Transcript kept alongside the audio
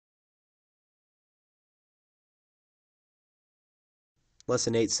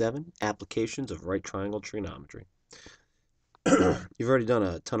Lesson 8.7, Applications of Right Triangle Trigonometry. You've already done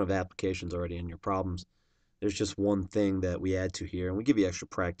a ton of applications already in your problems. There's just one thing that we add to here, and we give you extra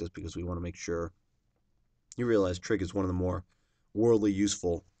practice because we want to make sure you realize trig is one of the more worldly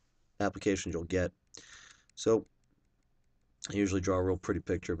useful applications you'll get. So I usually draw a real pretty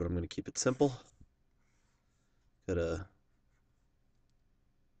picture, but I'm going to keep it simple. Got a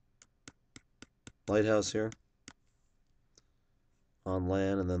lighthouse here on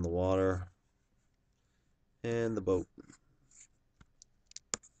land, and then the water and the boat.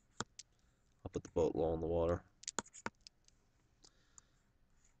 I'll put the boat low in the water.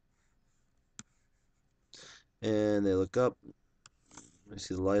 And they look up. I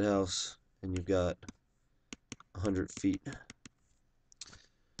see the lighthouse, and you've got 100 feet.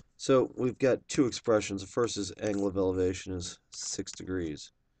 So we've got two expressions. The first is angle of elevation is 6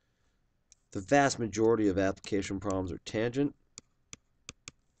 degrees. The vast majority of application problems are tangent.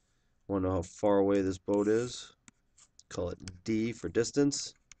 Want to know how far away this boat is? Call it D for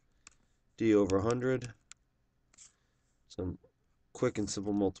distance. D over 100. Some quick and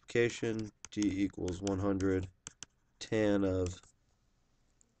simple multiplication. D equals 100 tan of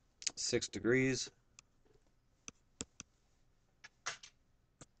 6 degrees.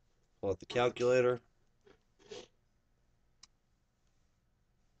 Pull out the calculator.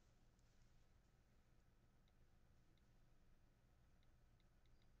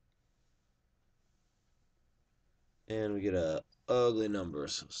 And we get a ugly number,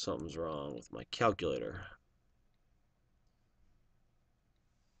 so something's wrong with my calculator.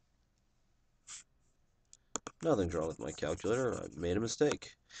 Nothing's wrong with my calculator. I've made a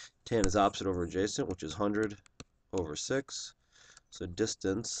mistake. Tan is opposite over adjacent, which is 100 over 6. So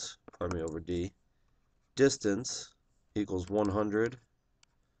distance, pardon me, over D. Distance equals 100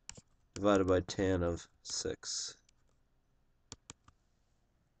 divided by tan of 6.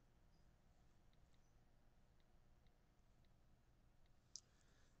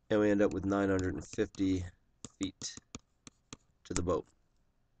 And we end up with 950 feet to the boat.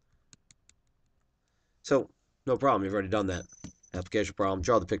 So, no problem. You've already done that. Application problem.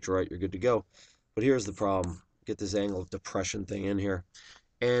 Draw the picture right. You're good to go. But here's the problem. Get this angle of depression thing in here.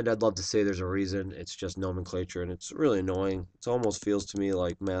 And I'd love to say there's a reason. It's just nomenclature, and it's really annoying. It almost feels to me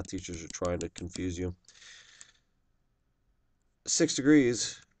like math teachers are trying to confuse you. 6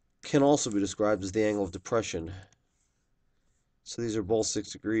 degrees can also be described as the angle of depression. So these are both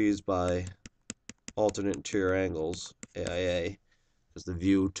 6 degrees by alternate interior angles, AIA, because the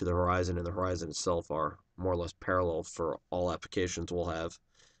view to the horizon and the horizon itself are more or less parallel for all applications we'll have.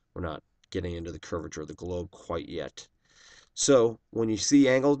 We're not getting into the curvature of the globe quite yet. So when you see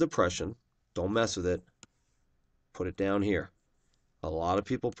angle of depression, don't mess with it. Put it down here. A lot of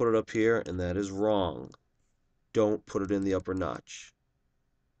people put it up here, and that is wrong. Don't put it in the upper notch.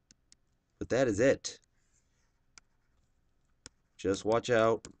 But that is it. Just watch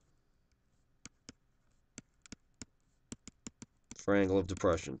out for angle of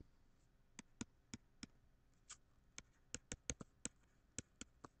depression.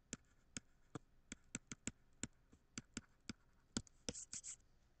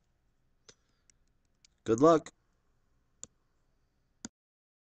 Good luck.